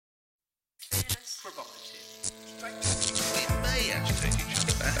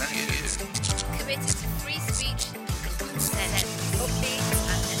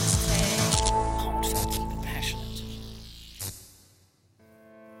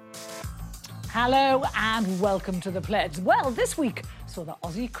Hello and welcome to The Pledge. Well, this week saw the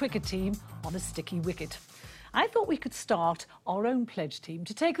Aussie cricket team on a sticky wicket. I thought we could start our own Pledge team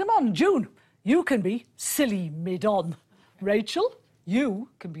to take them on. June, you can be silly mid-on. Rachel, you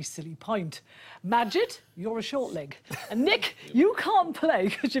can be silly point. Majid, you're a short leg. And Nick, you can't play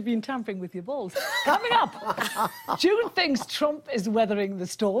because you've been tampering with your balls. Coming up, June thinks Trump is weathering the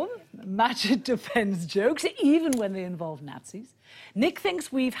storm. Majid defends jokes, even when they involve Nazis. Nick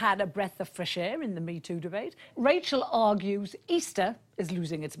thinks we've had a breath of fresh air in the Me Too debate. Rachel argues Easter is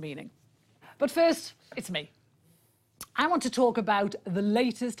losing its meaning. But first, it's me. I want to talk about the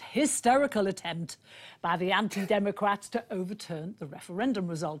latest hysterical attempt by the anti-Democrats to overturn the referendum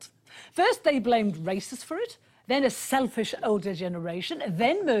result. First, they blamed racists for it, then a selfish older generation,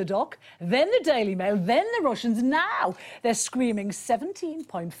 then Murdoch, then the Daily Mail, then the Russians. Now they're screaming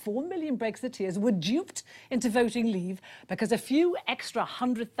 17.4 million Brexiteers were duped into voting leave because a few extra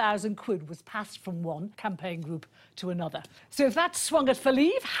 100,000 quid was passed from one campaign group to another. So if that swung it for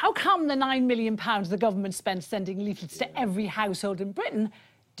leave, how come the £9 million the government spent sending leaflets to every household in Britain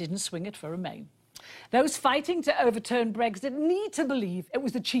didn't swing it for Remain? Those fighting to overturn Brexit need to believe it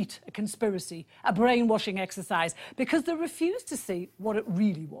was a cheat, a conspiracy, a brainwashing exercise, because they refuse to see what it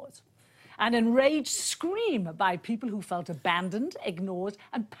really was. An enraged scream by people who felt abandoned, ignored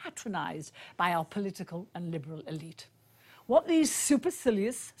and patronised by our political and liberal elite. What these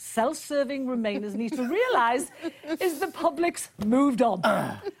supercilious, self-serving Remainers need to realise is the public's moved on.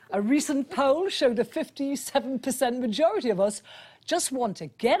 A recent poll showed a 57% majority of us just want to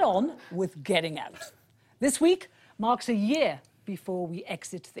get on with getting out. This week marks a year before we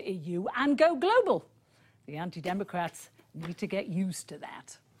exit the EU and go global. The anti-Democrats need to get used to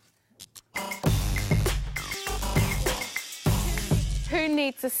that. Who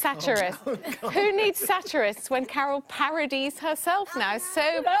needs a satirist? Who needs satirists when Carol parodies herself now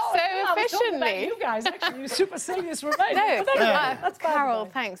so efficiently? About you guys, actually, you supercilious Remain. No, that's Carol,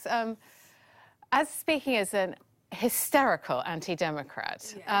 thanks. As speaking as an hysterical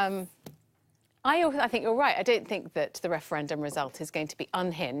anti-democrat, yes. I think you're right. I don't think that the referendum result is going to be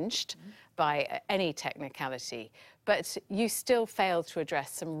unhinged by any technicality, but you still failed to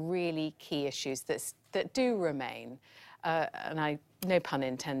address some really key issues that do remain, and no pun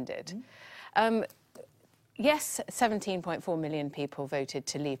intended. Yes, 17.4 million people voted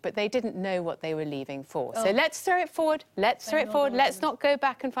to leave, but they didn't know what they were leaving for. So let's throw it forward. Let's throw it forward. Let's not go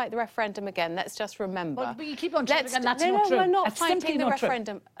back and fight the referendum again. Let's just remember. But you keep on trying, and that's not true. No, we're not that's fighting the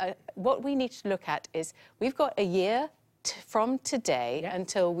referendum. What we need to look at is we've got a year from today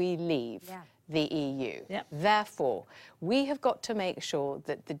until we leave the EU. Therefore, we have got to make sure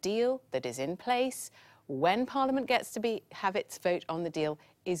that the deal that is in place, when Parliament gets to have its vote on the deal,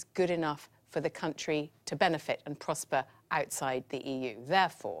 is good enough for the country to benefit and prosper outside the EU.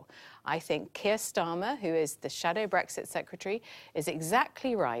 Therefore, I think Keir Starmer, who is the shadow Brexit secretary, is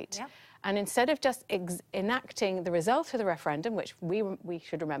exactly right. And instead of just enacting the result of the referendum, which we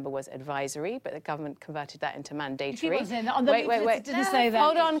should remember was advisory, but the government converted that into mandatory. Wait. It didn't say that.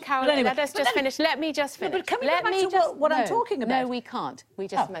 Hold on, Carol. Let us just finish. Let me just finish. No, but can we go back to what I'm talking about? No, we can't.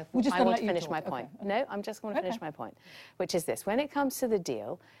 I want to finish my point. No, I'm just going to finish my point, which is this. When it comes to the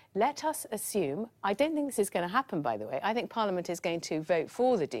deal, let us assume, I don't think this is going to happen, by the way. I think Parliament is going to vote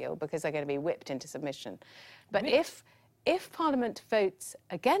for the deal because they're going to be whipped into submission. But if Parliament votes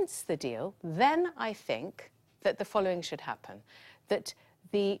against the deal, then I think that the following should happen. That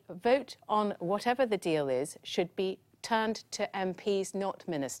the vote on whatever the deal is should be turned to MPs, not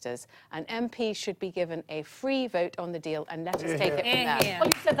ministers. And MPs should be given a free vote on the deal and let us take it from there. Well,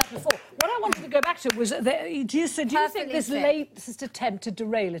 you said that before. What I wanted to go back to was, do you think this latest attempt to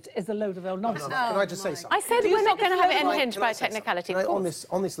derail it is a load of old nonsense? Can I just say something? I said we're not going to have it unhinged by technicality. On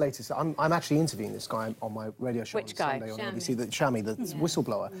this latest, I'm actually interviewing this guy on my radio show Which guy? on Sunday on ABC, Shami, the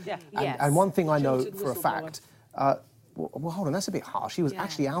whistleblower. Yes. And one thing I know for a fact, well, hold on, that's a bit harsh. He was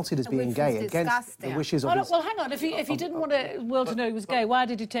actually outed as being gay against the wishes of his... Well, hang on. If he didn't want the world to know he was gay, why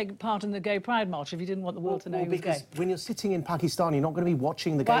did he take part in the Gay Pride March if he didn't want the world to know he was gay? Because when you're sitting in Pakistan, you're not going to be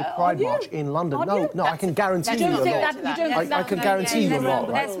watching the Gay Pride March in London. No, I can guarantee you you're not. I can guarantee you're not,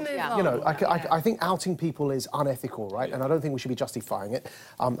 right? Let's move on. You know, I think outing people is unethical, right? And I don't think we should be justifying it.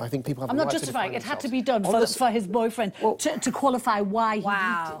 I think people have the right to define it. It had to be done for his boyfriend to qualify why he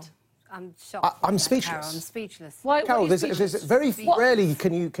did it. I'm shocked. I'm speechless. Carol. I'm speechless. Why, Carol, there's very rarely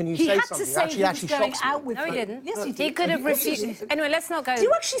can you say something that actually going shocks out me. with No, he didn't. Yes, he did. He could have refused. Anyway, let's not go. Do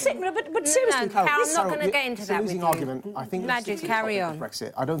you actually think? No, but seriously, Carol, I'm not going to get into that with you. Argument. I think Magic, carry on.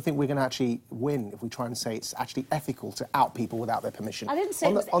 Brexit. I don't think we're going to actually win if we try and say it's actually ethical to out people without their permission. I didn't say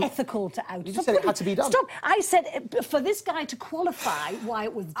it was ethical to out. You said it had to be done. Stop. I said for this guy to qualify why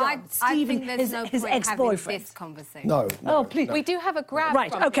it was done. I think there's no his point ex-boyfriend. having this conversation. No. Oh, please. We do have a graph.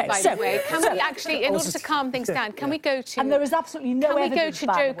 Right. Okay. By the way, can we actually, in order to calm things down, can we go to? And there is absolutely no evidence. Can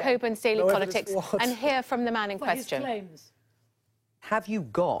we go to Joe Coburn's Daily Politics and hear from the man in question? His claims. Have you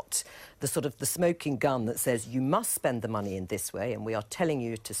got the sort of the smoking gun that says you must spend the money in this way, and we are telling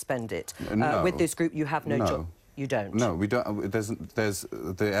you to spend it with this group? You have no job. You don't. No, we don't.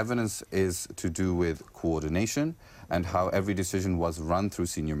 The evidence is to do with coordination and how every decision was run through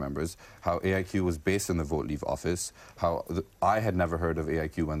senior members, how AIQ was based in the Vote Leave office, how I had never heard of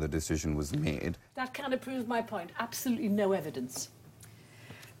AIQ when the decision was made. That kind of proves my point. Absolutely no evidence.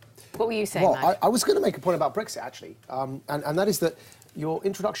 What were you saying, Well, I was going to make a point about Brexit, actually, and that is that your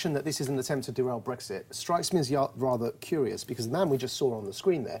introduction that this is an attempt to derail Brexit strikes me as rather curious, because the man we just saw on the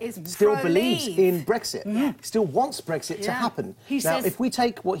screen there still believes in Brexit, still wants Brexit to happen. Now, if we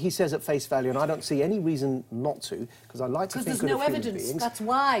take what he says at face value, and I don't see any reason not to, because I like to think there's no evidence. Beings, that's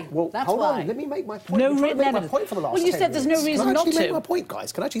why. Well, that's hold why. on, let me make my point. No written evidence. My point for the last well, you 10 said there's no minutes. reason not to. Can I actually make my point,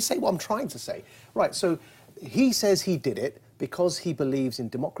 guys? Can I actually say what I'm trying to say? Right, so he says he did it because he believes in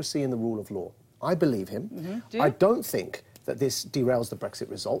democracy and the rule of law. I believe him. I don't think that this derails the Brexit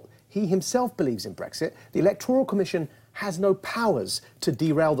result. He himself believes in Brexit. The Electoral Commission has no powers to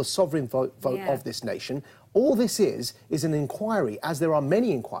derail the sovereign vote of this nation. All this is an inquiry, as there are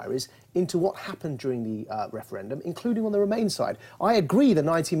many inquiries, into what happened during the referendum, including on the Remain side. I agree the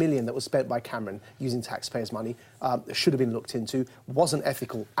 90 million that was spent by Cameron using taxpayers' money should have been looked into, wasn't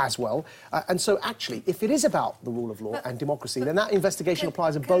ethical as well. And so, actually, if it is about the rule of law and democracy, then that investigation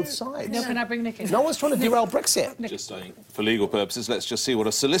applies on both sides. No, can I bring Nick in? No one's trying to derail Brexit. Just saying, for legal purposes, let's just see what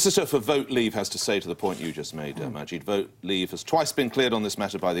a solicitor for Vote Leave has to say to the point you just made, Majid. Vote Leave has twice been cleared on this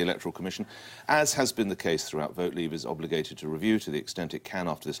matter by the Electoral Commission. As has been the case throughout, Vote Leave is obligated to review to the extent it can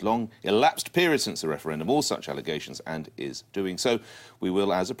after this long elapsed period since the referendum all such allegations, and is doing so. We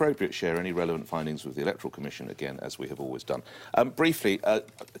will, as appropriate, share any relevant findings with the Electoral Commission, again, as we have always done. Briefly,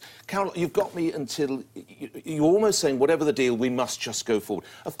 Carol, you've got me until... You're almost saying, whatever the deal, we must just go forward.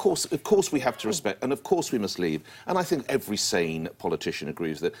 Of course we have to respect, and of course we must leave. And I think every sane politician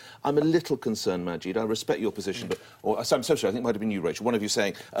agrees that. I'm a little concerned, Majid. I respect your position, but... I'm so sorry, I think it might have been you, Rachel, one of you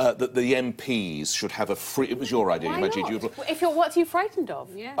saying that the MPs should have a free... It was your idea, Majid. What are you frightened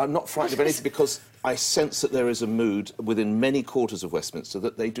of? Yeah. I'm not frightened of anything, because I sense that there is a mood within many quarters of Westminster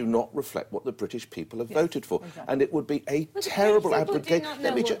that they do not reflect what the British people have voted for. Exactly. And it would be a terrible abrogation.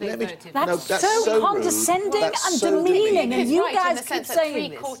 That's so condescending and demeaning, and you guys keep saying this.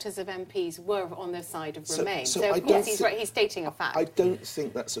 Three-quarters of MPs were on the side of Remain. So of course he's right, he's stating a fact. I don't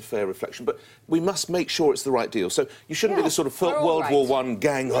think that's a fair reflection, but we must make sure it's the right deal. So you shouldn't be the sort of World War I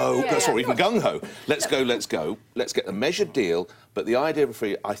gang-ho, or even gung-ho. Let's go. Let's get a measured deal. But the idea of a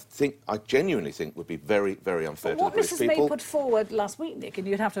free, I genuinely think, would be very, very unfair to the British people. What Mrs May put forward last week, Nick, and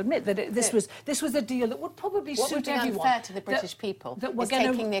you'd have to admit that this was a deal that would probably suit everyone. What would be unfair to the British people is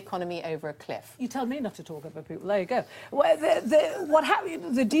taking the economy over a cliff. You tell me not to talk about people. There you go. Well,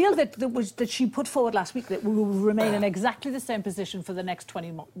 the deal that she put forward last week, that we will remain in exactly the same position for the next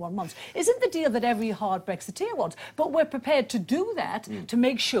 21 months, isn't the deal that every hard Brexiteer wants. But we're prepared to do that to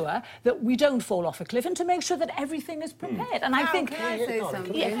make sure that we don't fall off a cliff and to make sure that everything is prepared. And I think... Can I say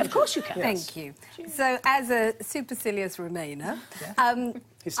something? Yeah, of course you can. Thank you. So, as a supercilious Remainer,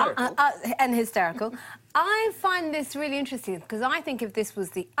 hysterical. And hysterical, I find this really interesting, because I think if this was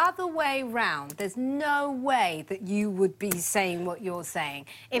the other way round, there's no way that you would be saying what you're saying.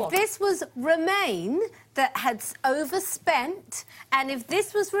 If this was Remain that had overspent, and if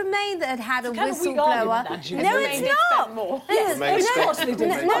this was Remain that had a whistleblower... No, it's not! No,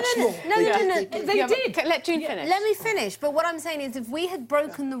 they did. Let June finish. Let me finish. But what I'm saying is, if we had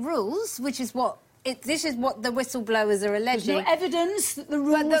broken the rules, which is what... this is what the whistleblowers are alleging. There's no evidence that the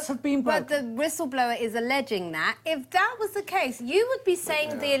rules have been broken. But the whistleblower is alleging that. If that was the case, you would be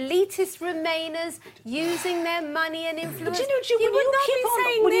saying the elitist Remainers using their money and influence. But you would not be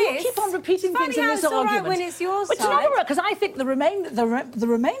saying this. You keep on repeating things in this argument. When it's your side. But because I think the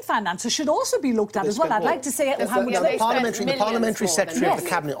Remain finances should also be looked at as well. I'd like to say how much the parliamentary secretary of the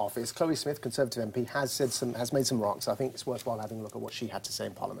Cabinet Office, Chloe Smith, Conservative MP, has made some remarks. I think it's worthwhile having a look at what she had to say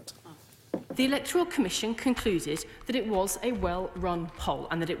in Parliament. The Electoral Commission concluded that it was a well-run poll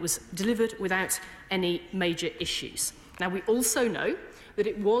and that it was delivered without any major issues. Now, we also know that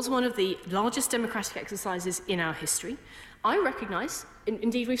it was one of the largest democratic exercises in our history. I recognise,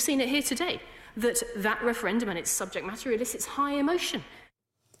 indeed we've seen it here today, that that referendum and its subject matter elicits high emotion.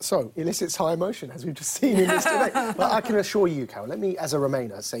 So, elicits high emotion, as we've just seen in this debate. But I can assure you, Carol, let me, as a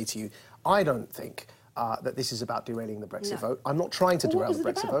Remainer, say to you, I don't think that this is about derailing the Brexit vote. I'm not trying to derail the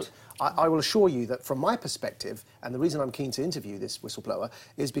Brexit vote. I will assure you that from my perspective, and the reason I'm keen to interview this whistleblower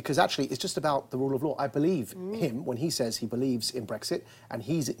is because actually it's just about the rule of law. I believe him when he says he believes in Brexit and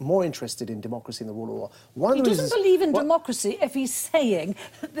he's more interested in democracy and the rule of law. He doesn't believe in democracy if he's saying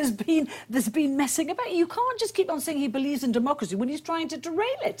that there's been messing about. You can't just keep on saying he believes in democracy when he's trying to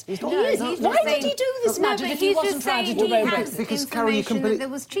derail it. Why did he do this, Majid, if he wasn't trying to derail it? Because, Carol, you can believe there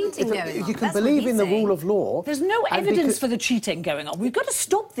was cheating going on. You can believe in the rule of law. There's no evidence for the cheating going on. We've got to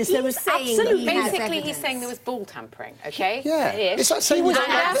stop this. There was absolutely... Basically, he's saying there was ball tampering, OK? Yeah. It's like saying and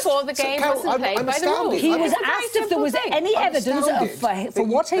therefore the game wasn't played by the rules. He was asked if there was any evidence for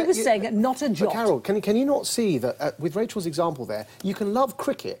what he was saying, not a jot. But Carol, can you not see that, with Rachel's example there, you can love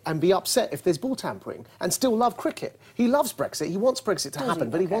cricket and be upset if there's ball tampering and still love cricket? He loves Brexit. He wants Brexit to happen,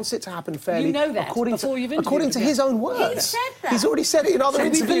 but he wants it to happen fairly. You know that according to his own words. He said that. He's already said it in other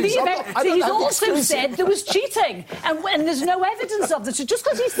interviews. He's also said there was cheating, and there's no evidence of this. So just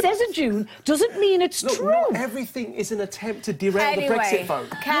because he says it, June, doesn't mean it's true. Not everything is an attempt to derail the Brexit vote.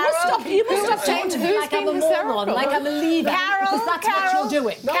 Carol, you must stop talking to me like I'm a moron, like I'm a leaver, because that's what you're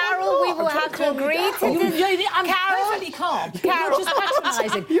doing. Carol, we will have to agree to this. I'm perfectly calm. You're just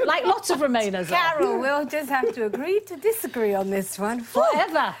patronising, like lots of Remainers are. Carol, we'll just have to agree to disagree on this one.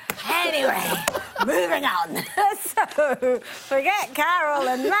 Forever. Anyway, moving on. So, forget Carol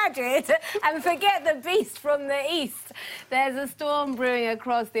and Majid and forget the beast from the east. There's a storm brewing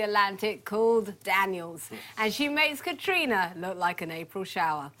across the Atlantic called Daniels, and she makes Katrina look like an April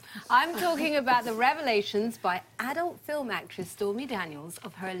shower. I'm talking about the revelations by adult film actress Stormy Daniels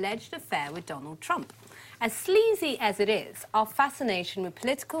of her alleged affair with Donald Trump. As sleazy as it is, our fascination with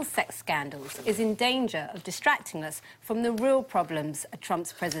political sex scandals is in danger of distracting us from the real problems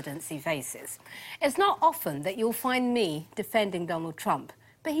Trump's presidency faces. It's not often that you'll find me defending Donald Trump,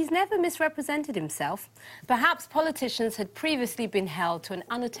 but he's never misrepresented himself. Perhaps politicians had previously been held to an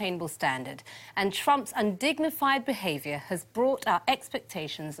unattainable standard, and Trump's undignified behaviour has brought our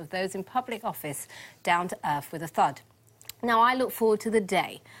expectations of those in public office down to earth with a thud. Now, I look forward to the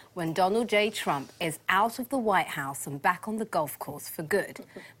day when Donald J. Trump is out of the White House and back on the golf course for good.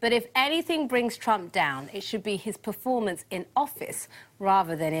 But if anything brings Trump down, it should be his performance in office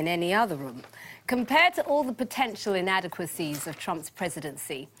rather than in any other room. Compared to all the potential inadequacies of Trump's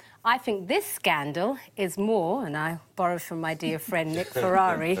presidency, I think this scandal is more, and I borrow from my dear friend Nick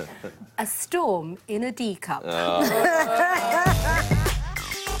Ferrari, a storm in a D cup.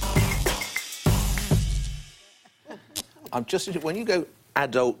 I'm just... When you go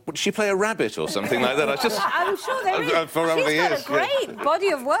adult... Would she play a rabbit or something like that? I'm sure there is. She's got a great body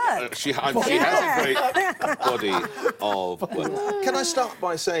of work. She has a great body of work. Can I start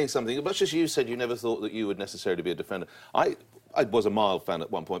by saying something? Much as you said you never thought that you would necessarily be a defender, I was a mild fan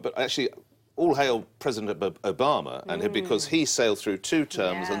at one point, but actually... all hail President Obama, and because he sailed through 2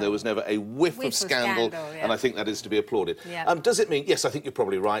 terms and there was never a whiff of scandal, and I think that is to be applauded. Yeah. Does it mean... Yes, I think you're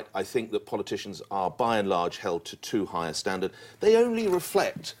probably right. I think that politicians are, by and large, held to too high a standard. They only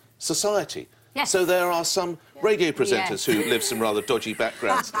reflect society. Yes. So there are some radio presenters who live some rather dodgy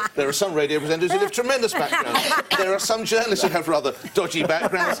backgrounds. There are some radio presenters who live tremendous backgrounds. There are some journalists who have rather dodgy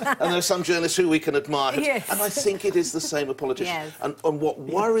backgrounds, and there are some journalists who we can admire. Yes. And I think it is the same with politicians. Yes. And what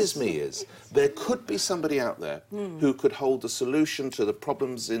worries me is there could be somebody out there who could hold the solution to the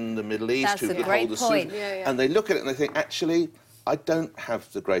problems in the Middle East. That's a great point. And they look at it and they think, actually... I don't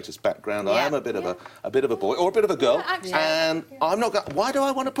have the greatest background. I am a bit of a boy or a bit of a girl, and I'm not. Why do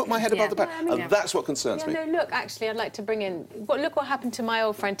I want to put my head above the pack? And that's what concerns me. No, look, actually, I'd like to bring in. Look what happened to my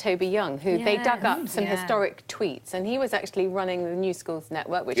old friend Toby Young, who they dug up some historic tweets, and he was actually running the New Schools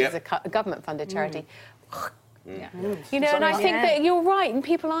Network, which is a government-funded charity. You know, and I think that you're right, and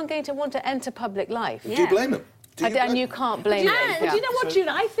people aren't going to want to enter public life. Do you blame them? And you can't blame them. Do you know what, June?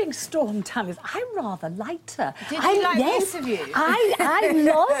 I think Storm Daniels, I rather liked her. Did you like the interview? I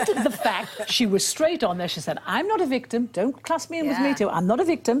loved the fact she was straight on there. She said, I'm not a victim. Don't class me in with me too. I'm not a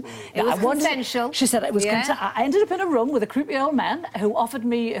victim. It was consensual. She said it was I ended up in a room with a creepy old man who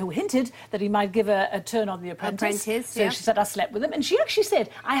hinted that he might give a turn on The Apprentice. So she said, I slept with him. And she actually said,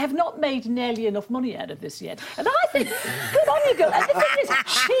 I have not made nearly enough money out of this yet. And I think, good on you, girl. And the thing is,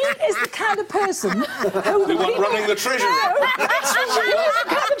 she is the kind of person who running the Treasury.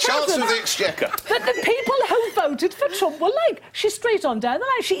 Chancellor of the Exchequer. But the people who voted for Trump were like, she's straight on down the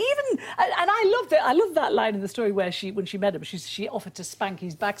line. She even, and I loved it. I love that line in the story where when she met him, she offered to spank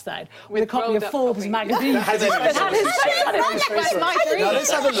his backside with a copy of Forbes magazine. That had his face on it. Now,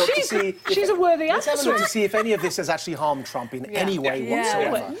 let's have a look to see. She's a worthy Let's actress. have a look to see if any of this has actually harmed Trump in any way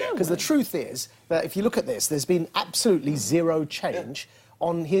whatsoever. Because the truth is that if you look at this, there's been absolutely zero change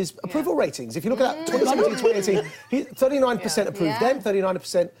on his approval ratings. If you look at that 2017, 2018, 39% approved then,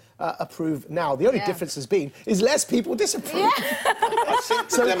 39% approve now. The only difference has been is less people disapprove. I think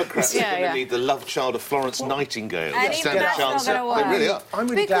the Democrats are going to need the love child of Florence Nightingale. Standing Chancellor. They really are. I'm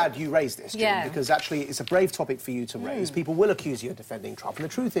really glad you raised this, Jim, because actually it's a brave topic for you to raise. People will accuse you of defending Trump. And the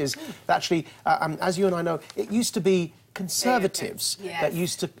truth is that actually, as you and I know, it used to be Conservatives that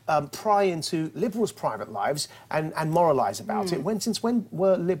used to pry into Liberals' private lives and moralise about it. Since when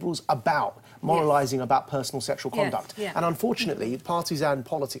were Liberals about moralising about personal sexual conduct? And unfortunately, partisan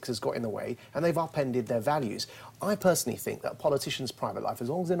politics has got in the way and they've upended their values. I personally think that a politician's private life, as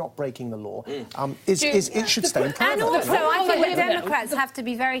long as they're not breaking the law, it should stay in private. And also, I think the Democrats have to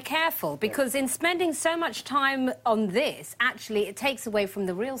be very careful because in spending so much time on this, actually, it takes away from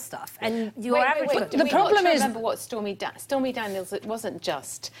the real stuff. And your average... The problem is... Remember what Stormy Daniels, it wasn't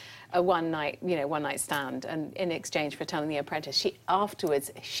just a one-night stand, and in exchange for telling The Apprentice,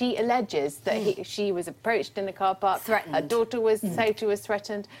 she alleges that she was approached in the car park, threatened. Her daughter was said she was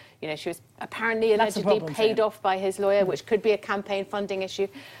threatened. You know, she was apparently allegedly paid off by his lawyer, which could be a campaign funding issue,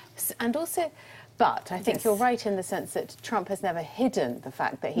 and also. But I think you're right in the sense that Trump has never hidden the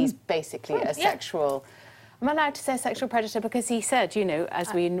fact that he's basically a sexual. I'm allowed to say sexual predator because he said, you know,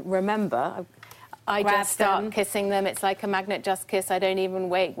 as we remember. I just start kissing them. It's like a magnet just kiss. I don't even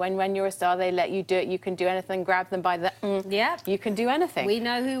wait. When you're a star, they let you do it. You can do anything. Grab them by the... You can do anything. We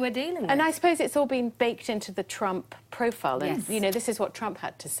know who we're dealing with. And I suppose it's all been baked into the Trump profile. And, you know, this is what Trump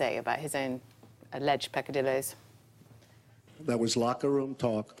had to say about his own alleged peccadillos. That was locker room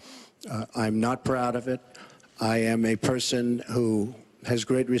talk. I'm not proud of it. I am a person who has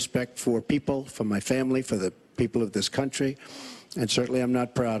great respect for people, for my family, for the people of this country. And certainly I'm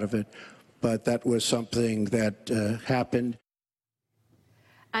not proud of it. But that was something that happened.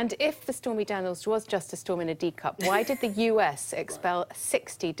 And if the Stormy Daniels was just a storm in a teacup, why did the US expel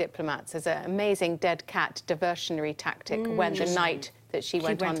 60 diplomats as an amazing dead cat diversionary tactic when the night that she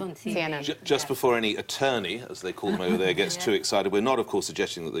went on CNN? Just before any attorney, as they call them over there, gets too excited, we're not, of course,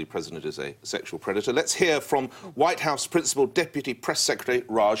 suggesting that the president is a sexual predator. Let's hear from White House Principal Deputy Press Secretary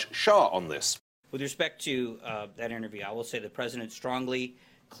Raj Shah on this. With respect to that interview, I will say the president strongly,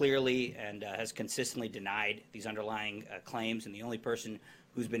 clearly, and has consistently denied these underlying claims, and the only person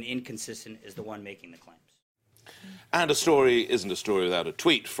who's been inconsistent is the one making the claims. And a story isn't a story without a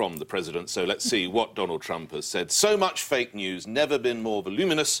tweet from the president, so let's see what Donald Trump has said. So much fake news, never been more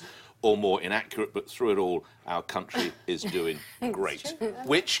voluminous or more inaccurate, but through it all, our country is doing great.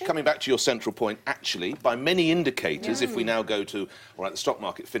 Which, coming back to your central point, actually, by many indicators, if we now go to, all right, the stock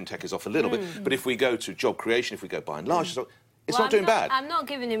market, fintech is off a little bit, but if we go to job creation, if we go by and large, it's not doing bad. I'm not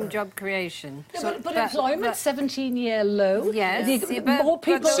giving him job creation. But employment, 17-year low. Yes, more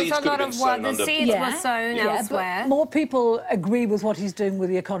people. But a lot of work. The seeds were sown elsewhere. But more people agree with what he's doing with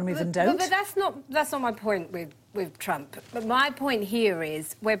the economy than don't. But that's not my point with Trump. But my point here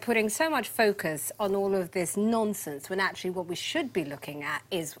is we're putting so much focus on all of this nonsense when actually what we should be looking at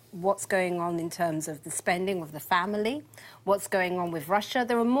is what's going on in terms of the spending of the family, what's going on with Russia.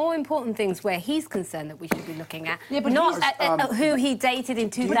 There are more important things where he's concerned that we should be looking at, but not who he dated in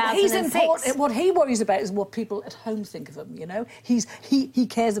 2006. What he worries about is what people at home think of him, you know? He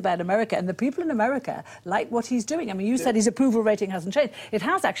cares about America, and the people in America like what he's doing. I mean, you said his approval rating hasn't changed. It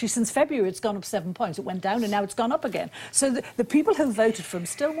has, actually. Since February, it's gone up 7 points. It went down, and now it's gone up again. So the people who voted for him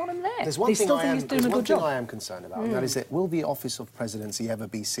still want him there. There's one thing I am concerned about, and that is that will the office of presidency ever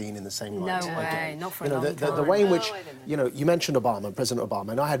be seen in the same light No way, again? not for a long time. The way in which, you know, you mentioned Obama, President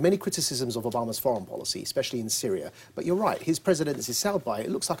Obama, and I had many criticisms of Obama's foreign policy, especially in Syria. But you're right, his presidency sailed by. It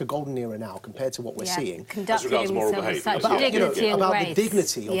looks like a golden era now compared to what we're seeing. As regards moral behaviour. About the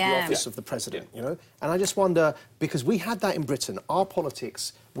dignity of the office of the president, you know? And I just wonder, because we had that in Britain, our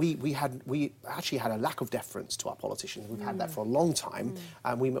politics, we actually had a lack of deference to our politicians. We've had that for a long time,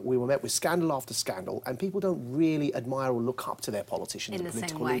 and we were met with scandal after scandal, and people don't really admire or look up to their politicians and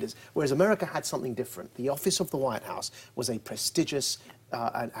political leaders. Whereas America had something different. The office of the White House was a prestigious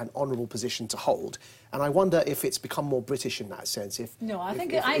and honourable position to hold. And I wonder if it's become more British in that sense. I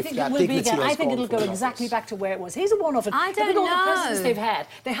think it will be again. I think it'll go exactly back to where it was. He's a one-off. I don't know. All the presidents they've had,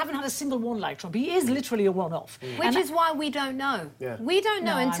 they haven't had a single one like Trump. He is literally a one-off. Which is why we don't know. Yeah. We don't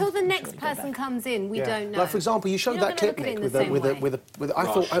know until the next person comes in. We don't know. Like, for example, you showed that clip, Nick, with I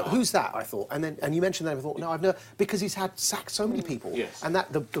thought, who's that? I thought, and you mentioned that. I thought, no, I've never, because he's had sacked so many people, and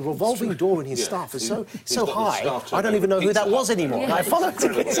that the revolving door in his staff is so high. I don't even know who that was anymore. I followed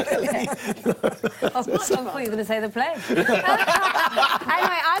it. I thought you were going to say the pledge. Anyway,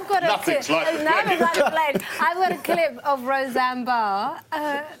 I've got a clip of Roseanne Barr.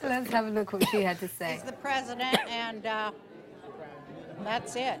 Let's have a look what she had to say. He's the president, and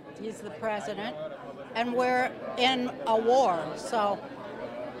that's it. He's the president, and we're in a war. So,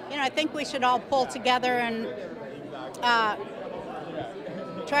 I think we should all pull together and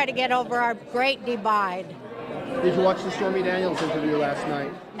try to get over our great divide. Did you watch the Stormy Daniels interview last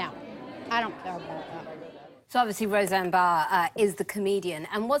night? No, I don't care about that. So obviously Roseanne Barr is the comedian,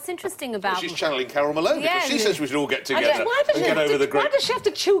 and what's interesting about... She's channeling Carol Malone, because she says we should all get together and get over the great... Why does she have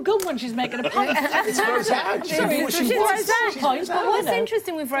to chew gum when she's making a point? It's Roseanne. She's Roseanne. But what's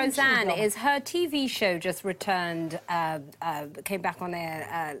interesting with Roseanne is her TV show just returned, came back on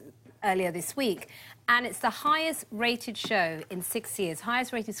air earlier this week, and it's the highest-rated show in 6 years,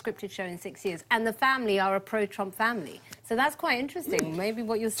 highest-rated scripted show in 6 years, and the family are a pro-Trump family. So that's quite interesting. Maybe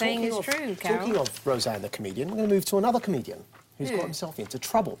what you're saying is true, Carol. Talking of Roseanne the comedian, we're going to move to another comedian who's got himself into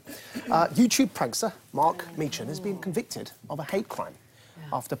trouble. YouTube prankster Mark Meechan has been convicted of a hate crime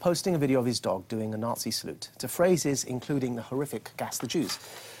after posting a video of his dog doing a Nazi salute to phrases including the horrific "gas the Jews."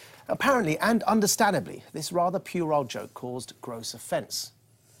 Apparently, and understandably, this rather puerile joke caused gross offence.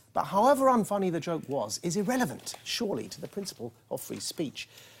 But however unfunny the joke was is irrelevant, surely, to the principle of free speech.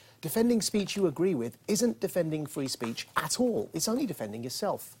 Defending speech you agree with isn't defending free speech at all. It's only defending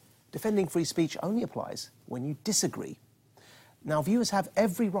yourself. Defending free speech only applies when you disagree. Now, viewers have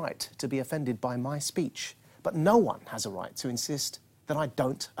every right to be offended by my speech, but no one has a right to insist that I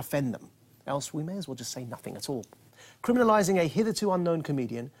don't offend them. Else we may as well just say nothing at all. Criminalising a hitherto unknown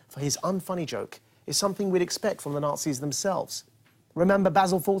comedian for his unfunny joke is something we'd expect from the Nazis themselves. Remember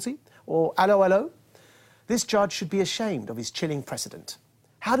Basil Fawlty or Allo Allo? This judge should be ashamed of his chilling precedent.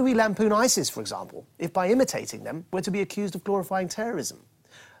 How do we lampoon ISIS, for example, if by imitating them we're to be accused of glorifying terrorism?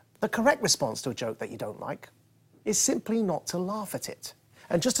 The correct response to a joke that you don't like is simply not to laugh at it.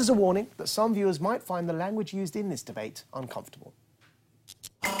 And just as a warning that some viewers might find the language used in this debate uncomfortable.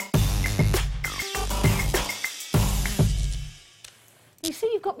 You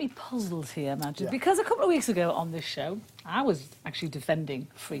see, you've got me puzzled here, Majid, because a couple of weeks ago on this show, I was actually defending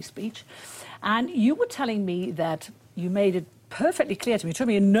free speech, and you were telling me that you made it perfectly clear to me, told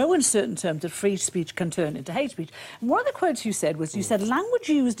me in no uncertain terms, that free speech can turn into hate speech. And one of the quotes you said was, you said, language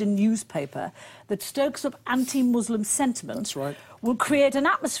used in newspaper that stokes up anti-Muslim sentiment will create an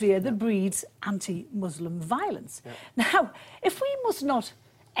atmosphere that breeds anti-Muslim violence. Now, if we must not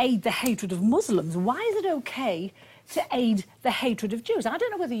aid the hatred of Muslims, why is it OK to aid the hatred of Jews? I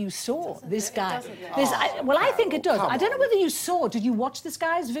don't know whether you saw this guy. I think it does. I don't know whether you saw. Did you watch this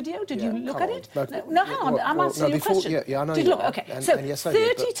guy's video? Did you look at it? No, hang on. I'm answering your question. I know. Did you look? OK. So yes,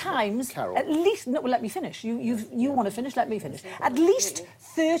 30 times, at least. No, well, let me finish. You want to finish? Let me finish. At least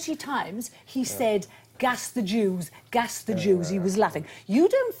 30 times he said, "Gas the Jews, gas the Jews." He was laughing. You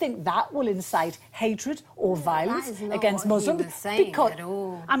don't think that will incite hatred or violence against Muslims? Because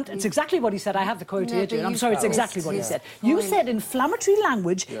it's exactly what he said. I have the quote here, June. I'm sorry, it's exactly what he said. You said inflammatory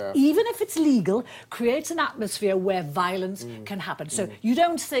language, even if it's legal, creates an atmosphere where violence can happen. So you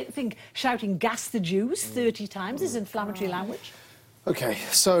don't think shouting "gas the Jews" 30 times is inflammatory language? OK,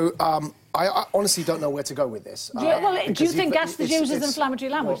 so I honestly don't know where to go with this. Do you think "gas the Jews" is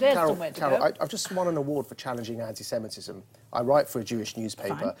inflammatory language? There's somewhere to go. I've just won an award for challenging anti-Semitism. I write for a Jewish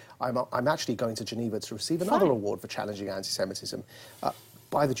newspaper. I'm actually going to Geneva to receive another award for challenging anti-Semitism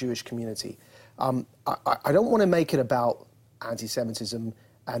by the Jewish community. I don't want to make it about anti-Semitism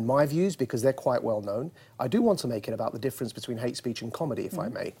and my views, because they're quite well known. I do want to make it about the difference between hate speech and comedy, if I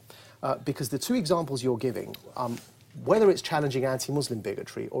may. Because the two examples you're giving, whether it's challenging anti-Muslim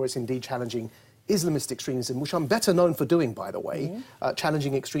bigotry or it's indeed challenging Islamist extremism, which I'm better known for doing, by the way,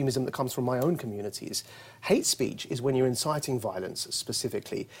 challenging extremism that comes from my own communities. Hate speech is when you're inciting violence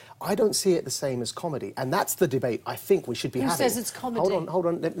specifically. I don't see it the same as comedy, and that's the debate I think we should be having. Who says it's comedy? Hold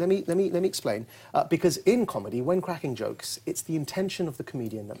on. Let me explain. Because in comedy, when cracking jokes, it's the intention of the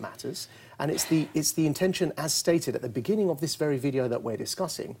comedian that matters, And it's the intention as stated at the beginning of this very video that we're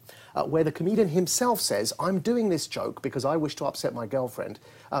discussing, where the comedian himself says, I'm doing this joke because I wish to upset my girlfriend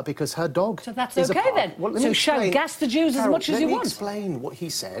because her dog So that's is okay then. Well, so shall gas the Jews as much as you want. Let me explain what he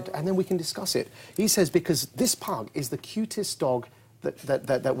said, and then we can discuss it. He says, because this pug is the cutest dog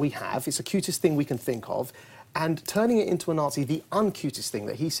that we have. It's the cutest thing we can think of. And turning it into a Nazi, the uncutest thing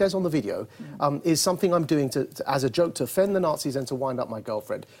that he says on the video, is something I'm doing as a joke to offend the Nazis and to wind up my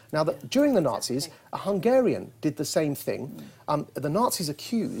girlfriend. Now, during the Nazis, a Hungarian did the same thing. The Nazis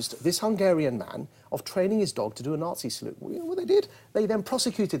accused this Hungarian man of training his dog to do a Nazi salute. Well, you know what they did? They then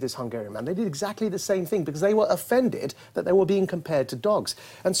prosecuted this Hungarian man. They did exactly the same thing because they were offended that they were being compared to dogs.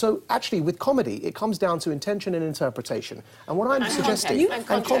 And so, actually, with comedy, it comes down to intention and interpretation. And what I'm suggesting... And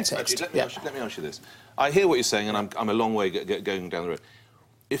context. Let me ask you this. I hear what you're saying, and I'm a long way going down the road.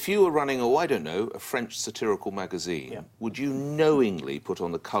 If you were running, I don't know, a French satirical magazine, would you knowingly put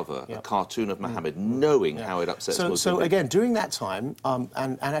on the cover a cartoon of Mohammed, knowing how it upsets Muslims? So again, during that time,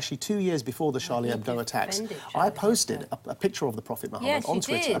 and actually 2 years before the Charlie Hebdo attacks, I posted a picture of the Prophet Muhammad on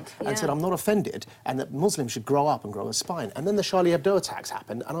Twitter and said, I'm not offended, and that Muslims should grow up and grow a spine. And then the Charlie Hebdo attacks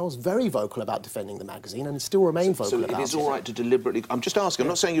happened, and I was very vocal about defending the magazine, and still remain vocal about it. So it is all right to deliberately... I'm just asking, I'm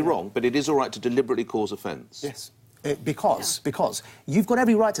not saying you're wrong, but it is all right to deliberately cause offence? Yes. Because you've got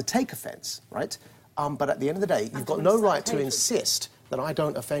every right to take offence, right? But at the end of the day, you've got no right to insist that I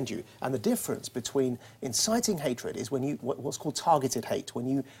don't offend you. And the difference between inciting hatred is when what's called targeted hate,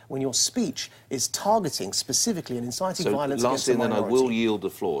 when your speech is targeting specifically and inciting violence against a minority. Lastly, then I will yield the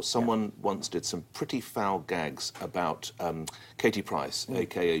floor. Someone once did some pretty foul gags about Katie Price,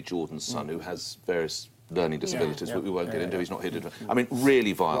 a.k.a. Jordan's son, who has various learning disabilities, but we won't get into. He's not here to... I mean,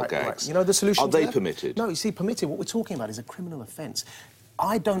 really vile gags. Right. You know, the solution are they permitted? No, you see, permitted, what we're talking about is a criminal offence.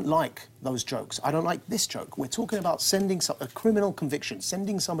 I don't like those jokes. I don't like this joke. We're talking about sending a criminal conviction,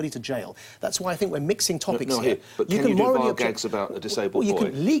 sending somebody to jail. That's why I think we're mixing topics here. But can you do vile gags about a disabled boy?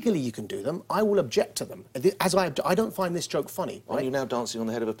 Legally, you can do them. I will object to them. I don't find this joke funny. Are you now dancing on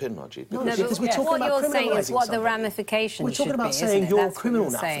the head of a pin, Majid? No, because we're talking about what you're saying is what somebody. the ramifications We're talking about saying you're a criminal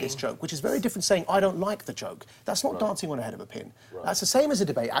now for this joke, which is very different saying I don't like the joke. That's not dancing on the head of a pin. That's the same as a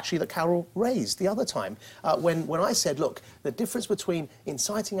debate, actually, that Carol raised the other time when I said, look, the difference between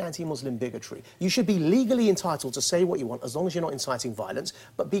inciting anti-Muslim bigotry, you should be legally entitled to say what you want as long as you're not inciting violence,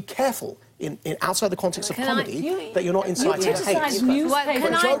 but be careful outside the context of comedy that you're not inciting hate.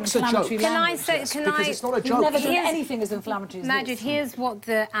 Joke's a joke. Can I say... Because it's not a joke. You've never done anything as inflammatory as Majid, here's what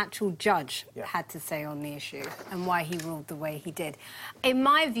the actual judge had to say on the issue and why he ruled the way he did. In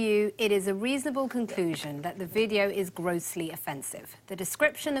my view, it is a reasonable conclusion that the video is grossly offensive. The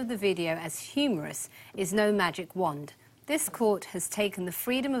description of the video as humorous is no magic wand. This court has taken the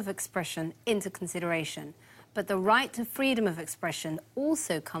freedom of expression into consideration. But the right to freedom of expression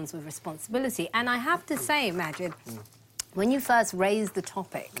also comes with responsibility. And I have to say, Majid, when you first raised the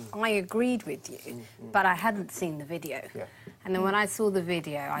topic, I agreed with you, but I hadn't seen the video. And then when I saw the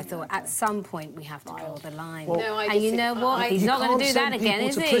video, I thought, at some point, we have to draw the line. Well, and you know what? He's not going to do that again,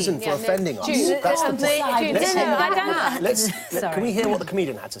 is he? You can't send people to prison for offending us. That's the point. Can we hear what the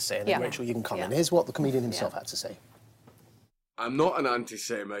comedian had to say? And then, Rachel, you can come in. Here's what the comedian himself had to say. I'm not an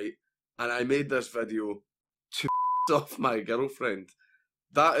anti-Semite, and I made this video to off my girlfriend.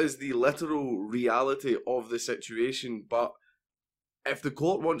 That is the literal reality of the situation, but if the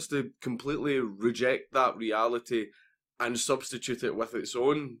court wants to completely reject that reality and substitute it with its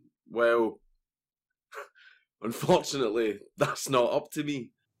own, well, unfortunately, that's not up to me.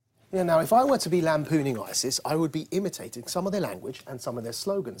 Yeah, now, if I were to be lampooning ISIS, I would be imitating some of their language and some of their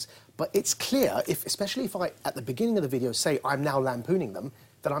slogans. But it's clear, especially if I, at the beginning of the video, say I'm now lampooning them,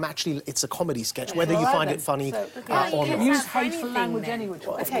 that I'm actually, it's a comedy sketch, whether you find it funny or not. Use hateful language anyway.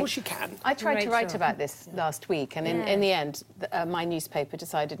 Of course you can. I tried to write about this last week, and in the end, my newspaper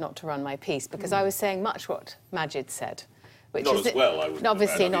decided not to run my piece because I was saying much what Majid said. Which not is as well, I would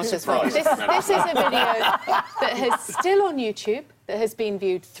obviously not as well. This is a video that is still on YouTube, that has been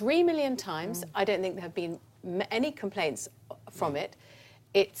viewed 3 million times. I don't think there have been any complaints from it.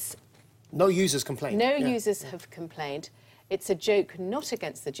 No users complained. No users have complained. It's a joke not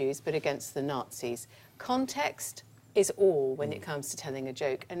against the Jews, but against the Nazis. Context is all when it comes to telling a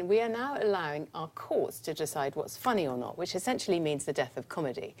joke, and we are now allowing our courts to decide what's funny or not, which essentially means the death of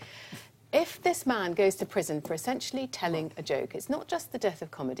comedy. If this man goes to prison for essentially telling a joke, it's not just the death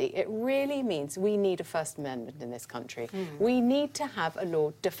of comedy, it really means we need a First Amendment in this country. We need to have a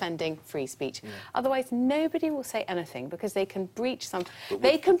law defending free speech. Otherwise, nobody will say anything because they can breach some...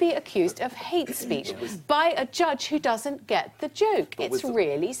 They can be accused of hate speech by a judge who doesn't get the joke. It's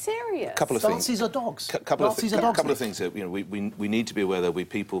really serious. Couple of things. Nazis are dogs. Couple of things here. You know, we need to be aware there'll be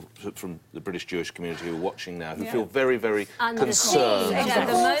people from the British Jewish community who are watching now who feel very, very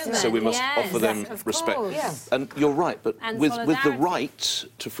concerned. So we must offer them respect. And you're right, but with the right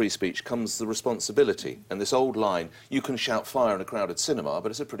to free speech comes the responsibility. And this old line, you can shout fire in a crowded cinema,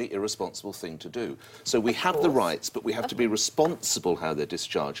 but it's a pretty irresponsible thing to do. So we have the rights, but we have to be responsible how they're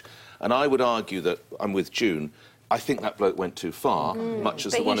discharged. And I would argue that, I'm with June, I think that bloke went too far, much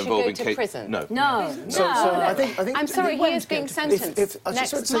as the one involving Kate. Prison. No. So I think I'm sorry, he is being sentenced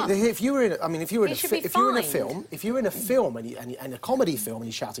next month. If you were in, if you were in a film and a comedy film and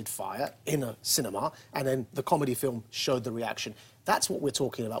you shouted fire in a cinema, and then the comedy film showed the reaction. That's what we're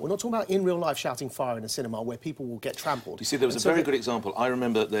talking about. We're not talking about in real life shouting fire in a cinema where people will get trampled. You see, there was a very good example. I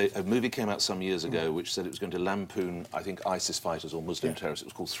remember a movie came out some years ago which said it was going to lampoon, I think, ISIS fighters or Muslim terrorists. It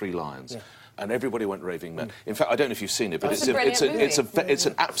was called Three Lions. And everybody went raving mad. In fact, I don't know if you've seen it, but it's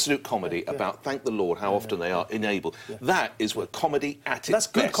an absolute comedy about, thank the Lord, how often they are enabled. That is where comedy at its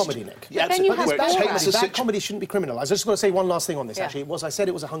best. That's good comedy, Nick. Yeah, bad comedy shouldn't be criminalised. I just want to say one last thing on this, actually. I said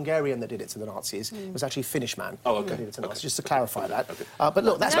it was a Hungarian that did it to the Nazis. It was actually a Finnish man who did it to the Nazis, just to clarify that. But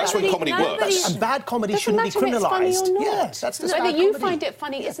look, that's when comedy works. And bad comedy shouldn't be criminalised. Yes, that's the whether you find it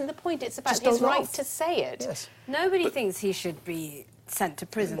funny isn't the point. It's about his right to say it. Yes. Nobody thinks he should be sent to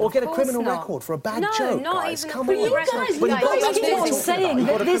prison. Or get a criminal record for a bad joke, not guys. even Come a on. criminal record. You guys keep on saying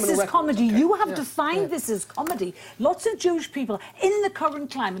that this is comedy. You have defined this as comedy. Lots of Jewish people in the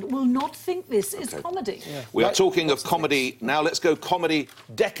current climate will not think this is comedy. We are talking of comedy. Now let's go comedy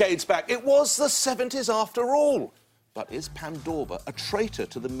decades back. It was the 70s after all. But is Pam Dawber a traitor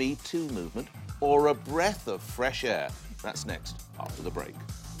to the Me Too movement or a breath of fresh air? That's next, after the break.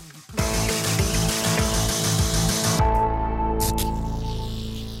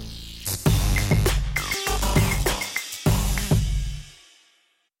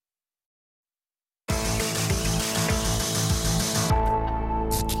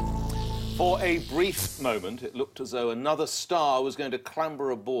 For a brief moment, it looked as though another star was going to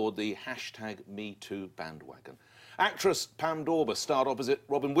clamber aboard the #MeToo bandwagon. Actress Pam Dawber starred opposite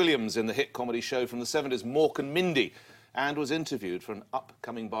Robin Williams in the hit comedy show from the 70s, Mork and Mindy, and was interviewed for an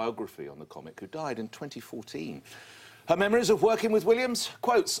upcoming biography on the comic, who died in 2014. Her memories of working with Williams?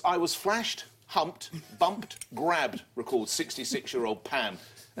 Quotes, "I was flashed, humped, bumped, grabbed," records 66-year-old Pam.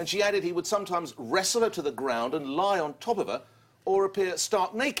 And she added he would sometimes wrestle her to the ground and lie on top of her, or appear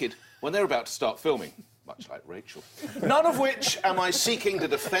stark naked when they're about to start filming, much like Rachel. None of which am I seeking to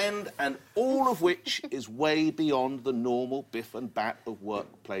defend, and all of which is way beyond the normal biff and bat of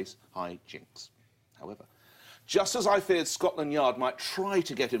workplace hijinks. However, just as I feared Scotland Yard might try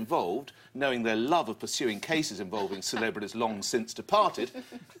to get involved, knowing their love of pursuing cases involving celebrities long since departed,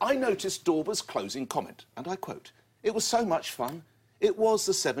 I noticed Dawber's closing comment, and I quote, "It was so much fun. It was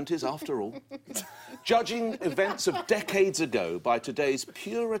the 70s after all." Judging events of decades ago by today's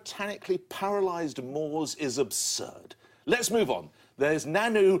puritanically paralysed Moors is absurd. Let's move on. There's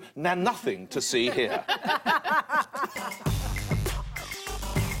nothing to see here.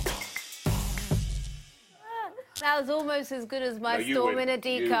 That was almost as good as my storm in a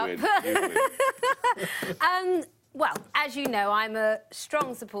D-cup. Well, as you know, I'm a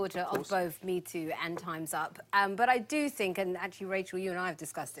strong supporter of both Me Too and Time's Up. But I do think, and actually, Rachel, you and I have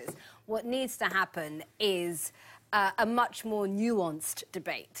discussed this, what needs to happen is a much more nuanced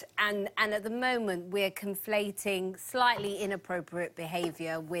debate. And at the moment, we're conflating slightly inappropriate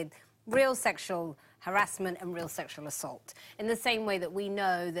behaviour with real sexual harassment and real sexual assault, in the same way that we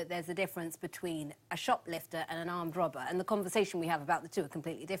know that there's a difference between a shoplifter and an armed robber, and the conversation we have about the two are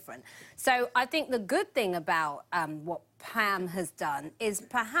completely different. So I think the good thing about what Pam has done is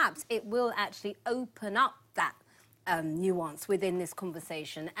perhaps it will actually open up that nuance within this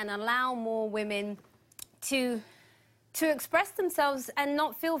conversation and allow more women to express themselves and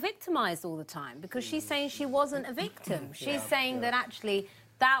not feel victimised all the time, because she's saying she wasn't a victim. She's saying that actually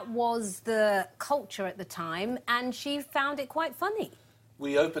that was the culture at the time, and she found it quite funny.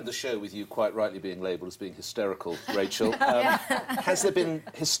 We opened the show with you quite rightly being labelled as being hysterical, Rachel. Has there been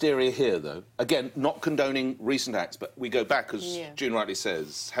hysteria here, though? Again, not condoning recent acts, but we go back, as June rightly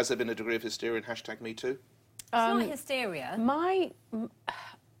says. Has there been a degree of hysteria in #MeToo? It's not hysteria.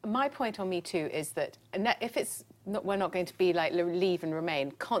 My point on Me Too is that if it's we're not going to be like Leave and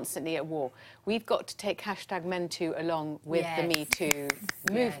Remain, constantly at war. We've got to take #MenToo along with the Me Too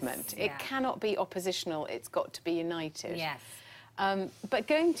movement. It cannot be oppositional. It's got to be united. Yes. But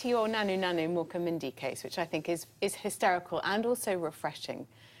going to your Nanu Murkamindi case, which I think is hysterical and also refreshing.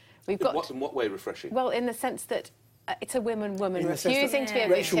 In what way refreshing? Well, in the sense that it's a woman refusing to be a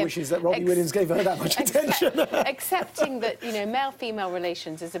victim. Rachel wishes that Robbie Williams gave her that much attention. Accepting that, you know, male-female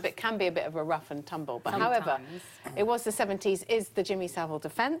relations can be a bit of a rough and tumble. But however, it was the 70s, is the Jimmy Savile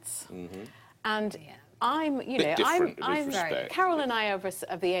defence. And Carol and I are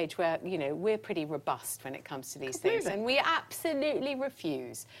of the age where, you know, we're pretty robust when it comes to these things. And we absolutely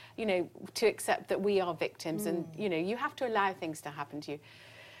refuse, you know, to accept that we are victims and, you know, you have to allow things to happen to you.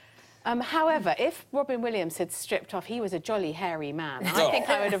 However, if Robin Williams had stripped off, he was a jolly hairy man. I don't think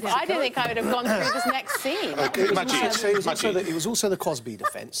I would have gone through this next scene. It was also the Cosby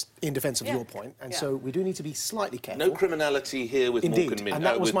defence, in defence of your point, and so we do need to be slightly careful. No criminality here with Indeed, Morgan and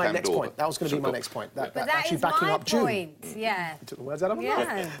that was my next point. That was going to be my next point. But that is my point. Yeah. You took the words out of my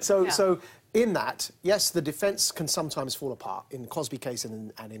mouth. So in that, yes, the defence can sometimes fall apart. In the Cosby case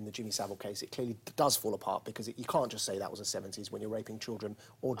and in the Jimmy Savile case, it clearly does fall apart because you can't just say that was the 70s when you're raping children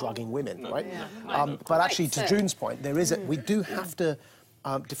or drugging women, right? But actually, to June's point, we do have to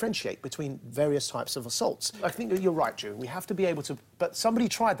differentiate between various types of assaults. I think you're right, June. We have to be able to... But somebody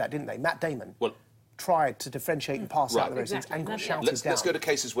tried that, didn't they? Matt Damon. Well, tried to differentiate and pass out the those things and got shouted down. Let's go to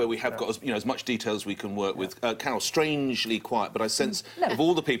cases where we have got as much detail as we can work with. Carol, strangely quiet, but I sense of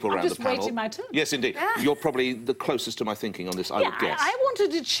all the people around the panel... I'm just waiting my turn. Yes, indeed. You're probably the closest to my thinking on this, I would guess. I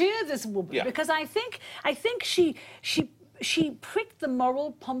wanted to cheer this woman because I think she pricked the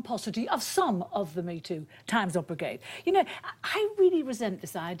moral pomposity of some of the Me Too Time's Up brigade. You know, I really resent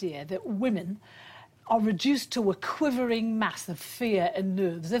this idea that women are reduced to a quivering mass of fear and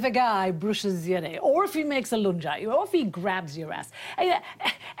nerves if a guy brushes your hair, or if he makes a lunge at you, or if he grabs your ass.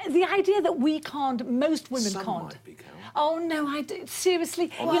 The idea that we can't, most women can't. Oh no,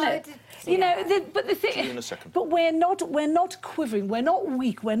 seriously. But the thing, but we're not quivering, we're not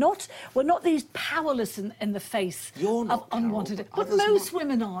weak, we're not these powerless in the face of unwanted. But most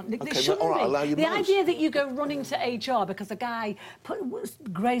women aren't. They shouldn't be. The idea that you go running to HR because a guy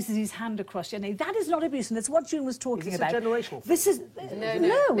grazes his hand across your knee, that is not abuse, and it's what June was talking about. Generational. This is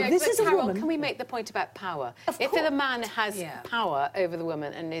this is a woman. Can we make the point about power? If the man has power over the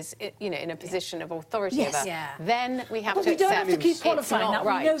woman and is, you know, in a position of authority over her, then we have to accept. We don't have to keep qualifying that.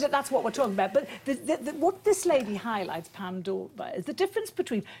 Right. We know that that's what we're talking about. But what this lady highlights, Pam Dorber, is the difference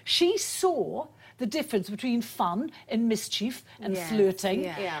between... She saw the difference between fun and mischief and flirting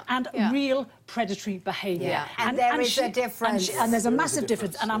and real predatory behaviour. Yeah. And there is a difference. And there's a massive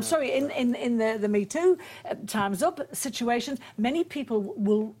difference. And I'm sorry, in the Me Too Time's Up situations, many people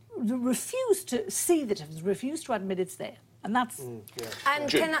will refuse to see the difference, refuse to admit it's there. And that's... And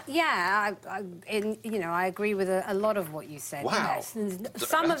I agree with a lot of what you said. Wow. Yes.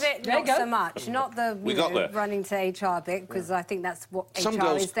 Some of it, not so much. Not the running to HR bit, because I think that's what Some HR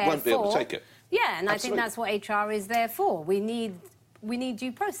girls is there won't for. be able to take it. Yeah, and I think that's what HR is there for. We need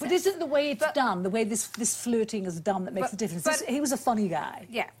due process. But isn't the way it's done, the way this flirting is done, that makes a difference? He was a funny guy.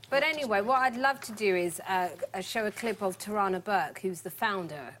 Yeah, but anyway, what I'd love to do is show a clip of Tarana Burke, who's the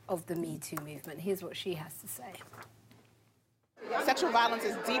founder of the Me Too movement. Here's what she has to say. Sexual violence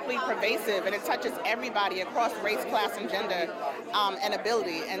is deeply pervasive and it touches everybody across race, class, and gender and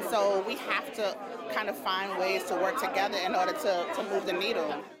ability. And so we have to kind of find ways to work together in order to move the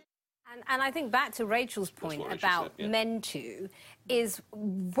needle. And I think back to Rachel's point about men too, is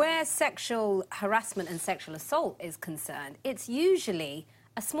where sexual harassment and sexual assault is concerned, it's usually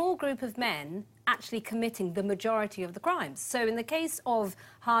a small group of men actually committing the majority of the crimes. So in the case of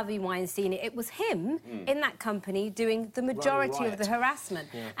Harvey Weinstein, it was him in that company doing the majority of the harassment.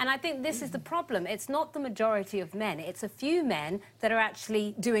 And I think this is the problem. It's not the majority of men. It's a few men that are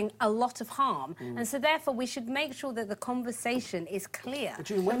actually doing a lot of harm. And so therefore we should make sure that the conversation is clear.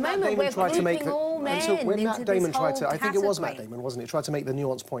 When Matt Damon tried to make I think it was Matt Damon, wasn't it? Tried to make the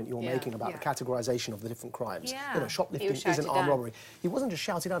nuanced point you're making about the categorization of the different crimes. You know, shoplifting isn't armed robbery. He wasn't just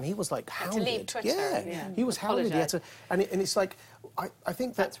shouted down, he was like hounded. He was hounded. He had to, and it's like, I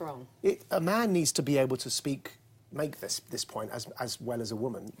think that's wrong. A man needs to be able to speak make this point as well as a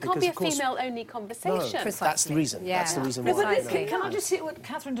woman. It can't be a female-only conversation. No, that's the reason. Yeah. That's the reason why. Can I just see what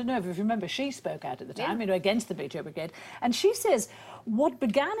Catherine Deneuve, if you remember, she spoke out at the time, against the Veto Brigade, and she says, what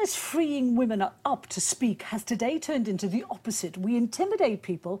began as freeing women up to speak has today turned into the opposite. We intimidate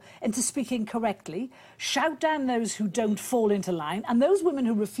people into speaking correctly, shout down those who don't fall into line, and those women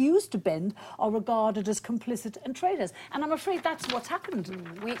who refuse to bend are regarded as complicit and traitors. And I'm afraid that's what's happened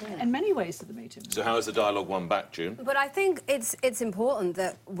in many ways to the Me Too. So how is the dialogue won back, June? But I think it's important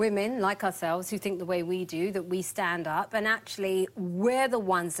that women like ourselves who think the way we do, that we stand up, and actually we're the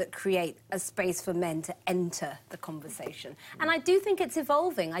ones that create a space for men to enter the conversation. And I do think it's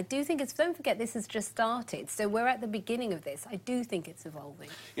evolving. I do think it's... Don't forget, this has just started, so we're at the beginning of this. I do think it's evolving.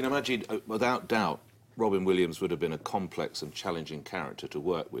 You know, Majid, without doubt, Robin Williams would have been a complex and challenging character to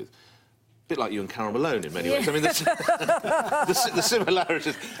work with. A bit like you and Carol Malone in many ways. I mean, the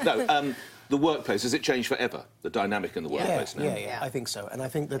similarities... No, the workplace, has it changed forever? The dynamic in the workplace now? Yeah, I think so. And I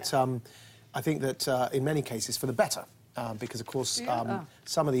think that, in many cases, for the better. Because, of course,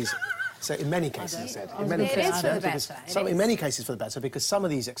 some of these... So in many cases, I said. In many cases for the better, because some of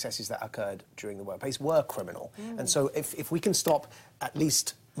these excesses that occurred during the workplace were criminal. And so if we can stop at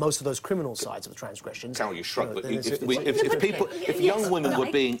least most of those criminal sides of the transgressions... Carol, you shrug, but if young women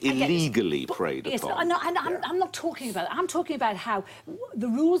were being illegally preyed upon... I'm not talking about that. I'm talking about how the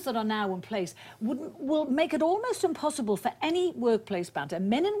rules that are now in place will make it almost impossible for any workplace banter.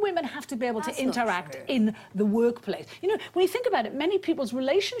 Men and women have to be able to interact in the workplace. You know, when you think about it, many people's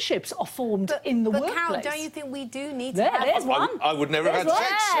relationships are formed in the workplace. But, Carol, don't you think we do need to have... There's one. I would never have had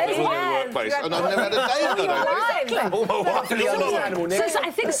sex in the workplace, and I've never had a date. So I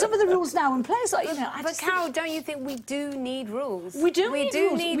think some of the rules now in place are, But, Carol, don't you think we do need rules? We do need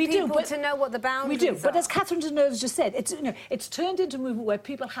rules. We need people to know what the boundaries are. But as Catherine Deneuve just said, it's turned into a movement where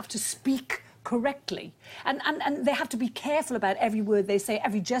people have to speak correctly, and they have to be careful about every word they say,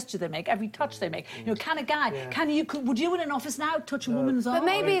 every gesture they make, every touch they make. You know, can a guy, would you in an office now touch a woman's arm? But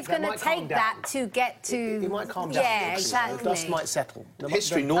maybe it's going to take that to get to... It might calm down. Yeah, exactly. The dust might settle.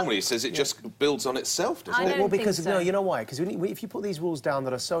 History normally says it just builds on itself, doesn't it? Well, because, no, you know why? Because if you put these rules down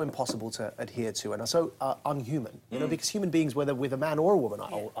that are so impossible to adhere to and are so unhuman, you know, because human beings, whether with a man or a woman,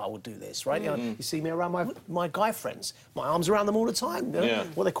 I will do this, right? You see me around my guy friends, my arms around them all the time. You know?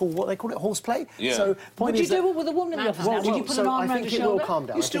 What they call it, horseplay. Yeah. So, would you do it with a woman in the office now? Would you put an arm around your shoulder? It will calm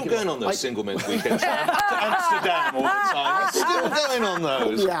down. You're still going on those single men's weekends to Amsterdam all the time. You're still going on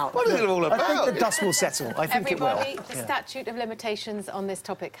those. What is it all about? I think the dust will settle. I think it will. Everybody, the statute of limitations on this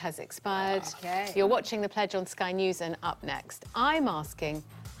topic has expired. You're watching The Pledge on Sky News, and up next, I'm asking,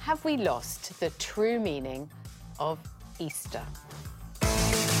 have we lost the true meaning of Easter?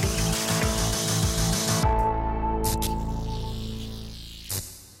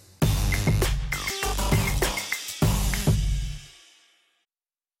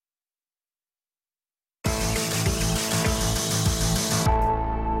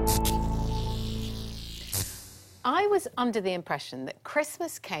 I was under the impression that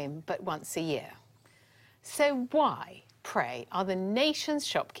Christmas came but once a year. So why, pray, are the nation's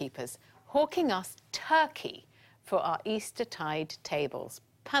shopkeepers hawking us turkey for our Eastertide tables?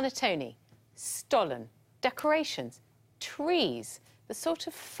 Panettone, stollen, decorations, trees, the sort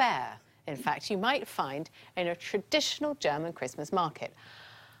of fare, in fact, you might find in a traditional German Christmas market.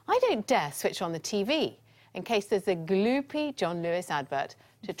 I don't dare switch on the TV in case there's a gloopy John Lewis advert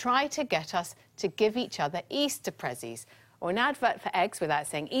to try to get us to give each other Easter prezzies, or an advert for eggs without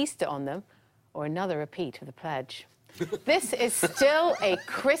saying Easter on them, or another repeat of the pledge. This is still a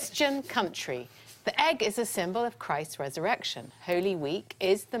Christian country. The egg is a symbol of Christ's resurrection. Holy Week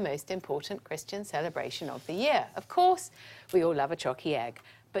is the most important Christian celebration of the year. Of course, we all love a chalky egg,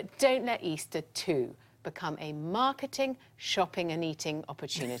 but don't let Easter too become a marketing, shopping and eating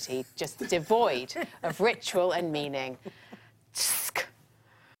opportunity, just devoid of ritual and meaning. Tsk.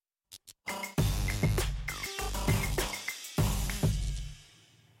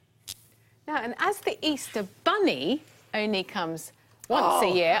 Now, and as the Easter bunny only comes once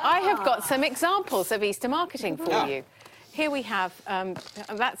a year, I have got some examples of Easter marketing for you. Here we have,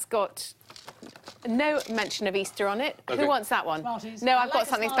 that's got no mention of Easter on it. Who wants that one? Smarties. No, I've got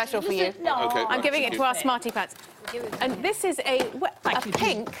something special for you. I'm giving it to our Smarty Pants. And this is a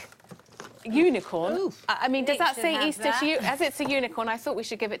pink unicorn. Oof. I mean, does that say Easter to you? As it's a unicorn, I thought we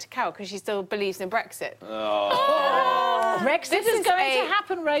should give it to Carol because she still believes in Brexit. Brexit is going to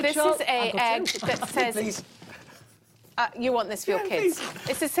happen, Rachel. This is an egg that says... you want this for your kids.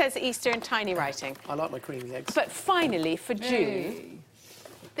 This says Easter in tiny writing. I like my creamy eggs. But finally, for June,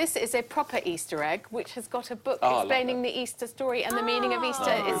 This is a proper Easter egg, which has got a book explaining the Easter story and the meaning of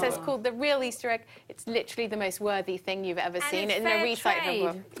Easter. It says called The Real Easter Egg. It's literally the most worthy thing you've ever seen in a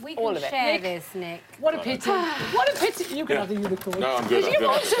recyclable book. We all can of it. share this, Nick. What a pity. What a pity. You can have the unicorn. No, I'm good. Did you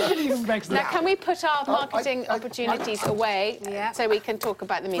also believe in Brexit? Now, can we put our marketing opportunities away so we can talk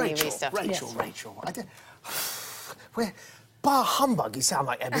about the meaning of Easter? Rachel. We're bar humbug. You sound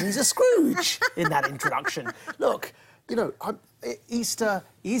like Ebenezer Scrooge in that introduction. Look, you know, Easter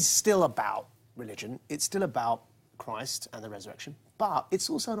is still about religion. It's still about Christ and the resurrection. But it's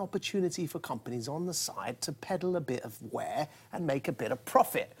also an opportunity for companies on the side to peddle a bit of wear and make a bit of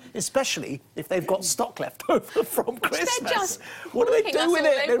profit, especially if they've got stock left over from Christmas. What do they do with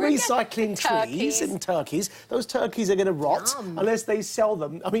it? They're recycling trees and turkeys. Those turkeys are going to rot unless they sell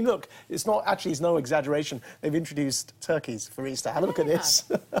them. I mean, look, it's no exaggeration. They've introduced turkeys for Easter. Have a look at this.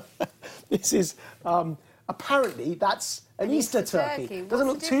 This is, apparently, that's an Easter turkey. Doesn't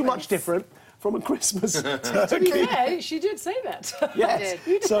look too much different from a Christmas turkey. Yeah, she did say that. Yes.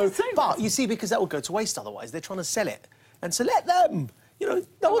 But you see, because that will go to waste otherwise, they're trying to sell it. And so let them. You know,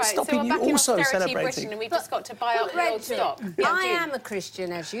 no one's stopping you also celebrating. Britain and we've just got to buy up the old stock. I am a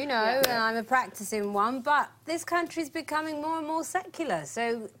Christian, as you know, and I'm a practicing one, but this country's becoming more and more secular,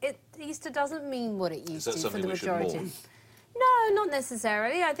 so Easter doesn't mean what it used to for the majority. No, not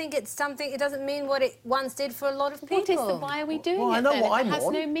necessarily. I think it's something. It doesn't mean what it once did for a lot of people. Why are we doing it? I know then? what It has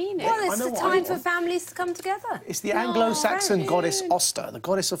no meaning. Well, it's the time for families to come together. It's the Anglo-Saxon goddess Oster, the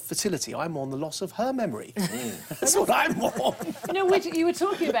goddess of fertility. I'm on the loss of her memory. That's what I'm on. You know, you were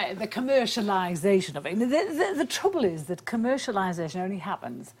talking about the commercialisation of it. The trouble is that commercialisation only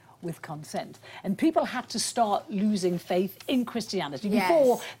happens with consent. And people had to start losing faith in Christianity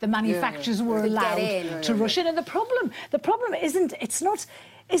before the manufacturers were allowed to rush in. And the problem isn't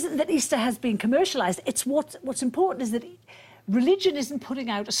that Easter has been commercialised. It's what's important is that religion isn't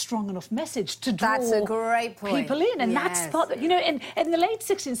putting out a strong enough message to draw people in. And that's part that, you know, in the late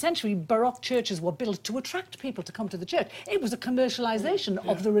 16th century, Baroque churches were built to attract people to come to the church. It was a commercialisation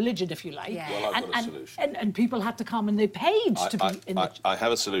of the religion, if you like. Well, I've got a solution. And people had to come and they paid to be in the church. I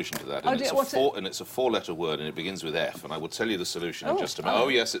have a solution to that. And it's a four-letter word and it begins with F. And I will tell you the solution in just a minute. Oh,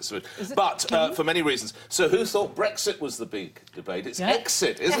 yes, it's... But for many reasons. So who thought Brexit was the big debate? It's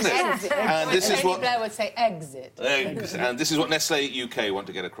exit, isn't it? And this is what... Blair would say exit. And this is what Nestlé UK want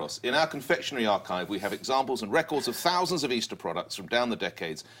to get across. In our confectionery archive, we have examples and records of thousands of Easter products from down the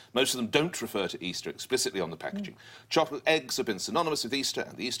decades. Most of them don't refer to Easter explicitly on the packaging. Chocolate eggs have been synonymous with Easter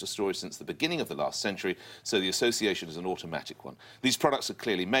and the Easter story since the beginning of the last century, so the association is an automatic one. These products are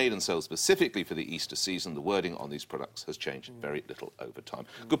clearly made and sold specifically for the Easter season. The wording on these products has changed very little over time.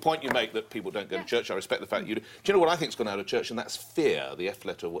 Good point you make that people don't go to church. I respect the fact that you do. Do you know what I think's gone out of church? And that's fear. The F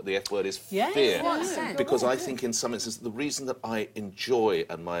word is fear. Because I think in some instances the reason that I enjoy,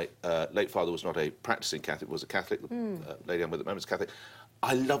 and my late father was not a practicing Catholic, was a Catholic, the lady I'm with at the moment is Catholic,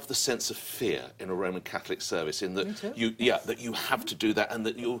 I love the sense of fear in a Roman Catholic service, in that that you have to do that, and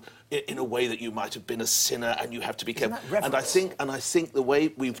that you, in a way that you might have been a sinner, and you have to be careful. And I think the way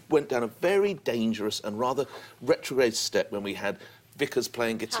we went down a very dangerous and rather retrograde step when we had vicars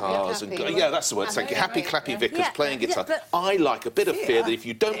playing guitars that's the word. Thank you. Happy clappy vicars playing guitar. I like a bit of fear that if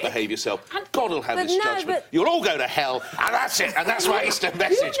you don't behave yourself, God will have his judgment. You'll all go to hell, and that's it. And that's my Easter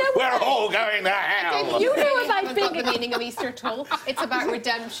message. We're all going to hell. You know about being the meaning of Easter at all? It's about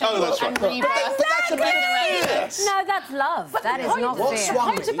redemption and rebirth. No, that's love. That is not fear. The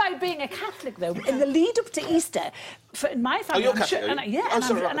point about being a Catholic, though, in the lead up to Easter, in my family,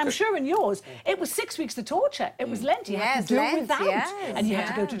 I'm sure in yours, it was 6 weeks of torture. It was Lent. You had to do it without. And you had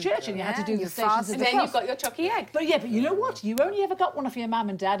to go to church and you had to do the Stations of the Cross. And then you've got your chocky egg. But you know what? You only ever got one off your mum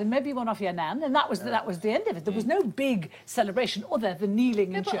and dad and maybe one off your nan, and that was the end of it. There was no big celebration other than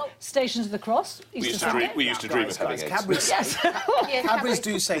kneeling in church. Stations of the Cross. We used to dream of having eggs. Cadbury's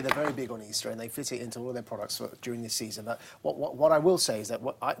do say they're very big on Easter and they fit it into all their products during this season. But what I will say is that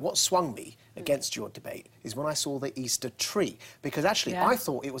what swung me against your debate is when I saw the Easter tree, because actually I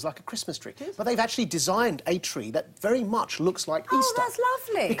thought it was like a Christmas tree, but they've actually designed a tree that very much looks like Easter. Oh, that's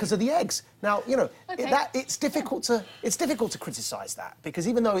lovely. Because of the eggs. Now, you know, it's difficult to criticise that, because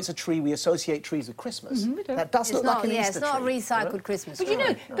even though it's a tree, we associate trees with Christmas. That does look like an Easter tree. It's not a recycled Christmas tree. But you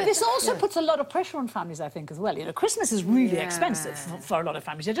know, this also puts a lot of pressure on families, I think, as well. You know, Christmas is really expensive for a lot of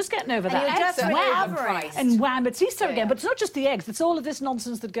families. You're just getting over that. And wham, it's Easter again. But it's not just the eggs, it's all of this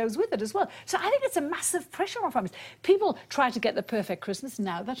nonsense that goes with it as well. So I think it's a massive pressure on families. People try to get the perfect Christmas.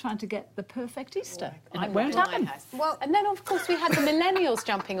 Now they're trying to get the perfect Easter. And it won't happen. Well, and then, of course, we had the millennials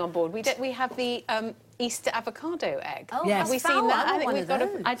jumping on board. We have the Easter avocado egg. Oh, yes. Have we seen that? I think we've got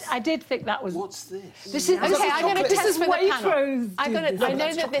I did think that was... What's this? This is... Okay, I'm going to test for the panel. Waitrose. I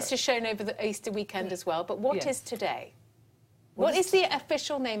know that this is shown over the Easter weekend as well, but what is today? What is the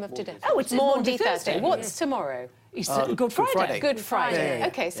official name of today? Oh, it's Maundy Thursday. What's tomorrow? Easter, Good Friday. Good Friday. Yeah.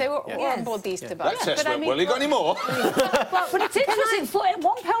 OK, so we're on board the Easter bus. That test went well. You got any more? But it's interesting.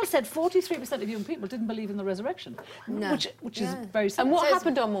 One poll said 43% of young people didn't believe in the resurrection, which is very sad. And what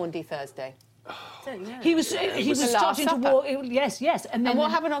happened on Maundy Thursday? He was starting to walk. Yes. And what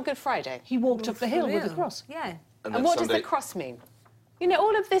happened on Good Friday? He walked up the hill with the cross. Yeah. And what does the cross mean? You know,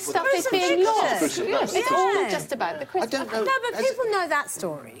 all of this stuff is being lost. It's all just about the Christmas. No, but people know that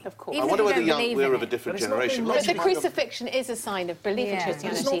story. Of course. I wonder whether we're of a different generation. But the crucifixion is a sign of belief in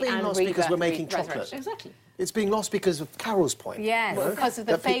Christianity. It's not being lost because we're making chocolate. Exactly. It's being lost because of Carol's point. Yes. Well, because of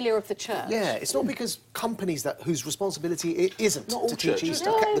the failure of the church. Yeah, it's not because companies whose responsibility it isn't to teach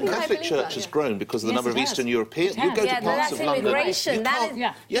Easter. The Catholic Church has grown because of the number of Eastern Europeans. You go to parts of London. Immigration.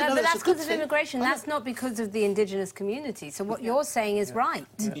 But that's because of immigration. That's not because of the indigenous community. So what you're saying is right.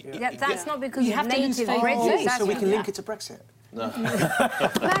 That's not because of native British. So we can link it to Brexit. No.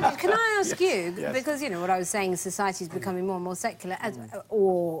 Magic, can I ask you, because, you know, what I was saying, society is becoming more and more secular,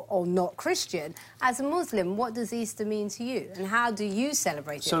 or not Christian. As a Muslim, what does Easter mean to you? And how do you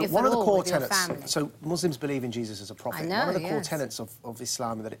celebrate it, so if one at of the all, core with your tenets, family? so Muslims believe in Jesus as a prophet. I know, one of the core tenets of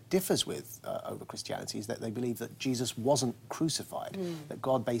Islam that it differs with over Christianity is that they believe that Jesus wasn't crucified, that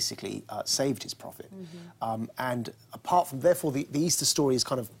God basically saved his prophet. And apart from, therefore, the Easter story is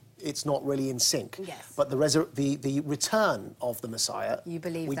kind of, it's not really in sync. Yes. But the return of the Messiah, you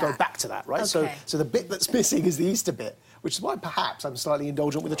believe we go back to that, right? Okay. So the bit that's missing is the Easter bit, which is why perhaps I'm slightly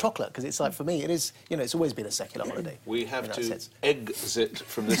indulgent with the chocolate, because it's like, for me, it is, you know, it's always been a secular holiday. We have to exit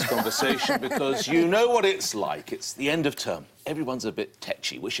from this conversation because you know what it's like. It's the end of term. Everyone's a bit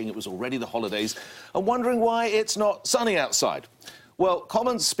tetchy, wishing it was already the holidays and wondering why it's not sunny outside. Well,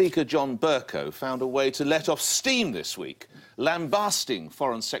 Commons Speaker John Bercow found a way to let off steam this week, lambasting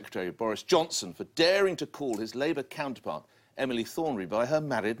Foreign Secretary Boris Johnson for daring to call his Labour counterpart, Emily Thornberry, by her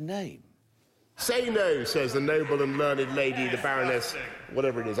married name. Say no, says the noble and learned lady, the Baroness,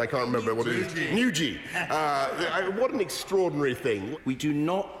 whatever it is, I can't remember what it is. Newgee. What an extraordinary thing. We do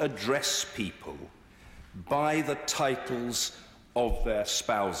not address people by the titles of their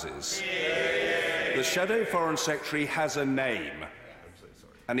spouses. The Shadow Foreign Secretary has a name,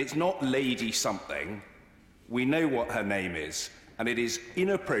 and it's not Lady something. We know what her name is, and it is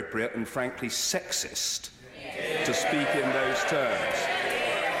inappropriate and frankly sexist to speak in those terms.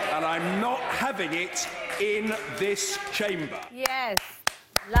 And I'm not having it in this chamber. Yes.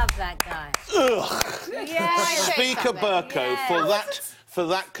 Love that guy. Ugh. Yes. Speaker Bercow, for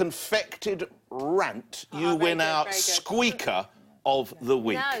that confected rant, you win our squeaker of the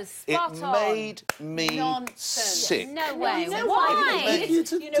week. No, spot it on. made me sick. No way. No, why?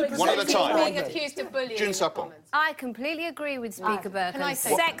 One at a time. Being accused of bullying. June Supple. I completely agree with Speaker Bercow. Can I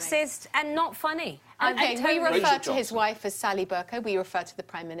say sexist and not funny. OK, we refer to his wife as Sally Bercow. We refer to the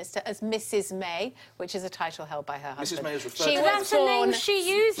Prime Minister as Mrs May, which is a title held by her husband. Mrs May has referred to her. That's the name she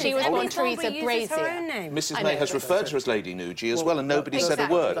uses. She was born Theresa Brazier. Mrs May has referred to her as Lady Nugee as well, and nobody said a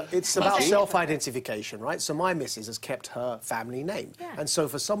word. It's about self-identification, right? So my missus has kept her family name. And so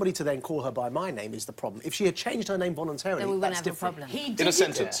for somebody to then call her by my name is the problem. If she had changed her name voluntarily, that's different. In a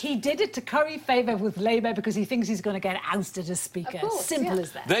sentence. He did it to curry favour with Labour because he thinks he's going to get ousted as Speaker. Simple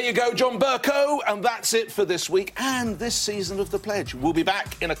as that. There you go, John Bercow, and that's it for this week and this season of The Pledge. We'll be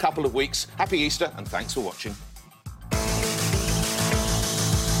back in a couple of weeks. Happy Easter, and thanks for watching.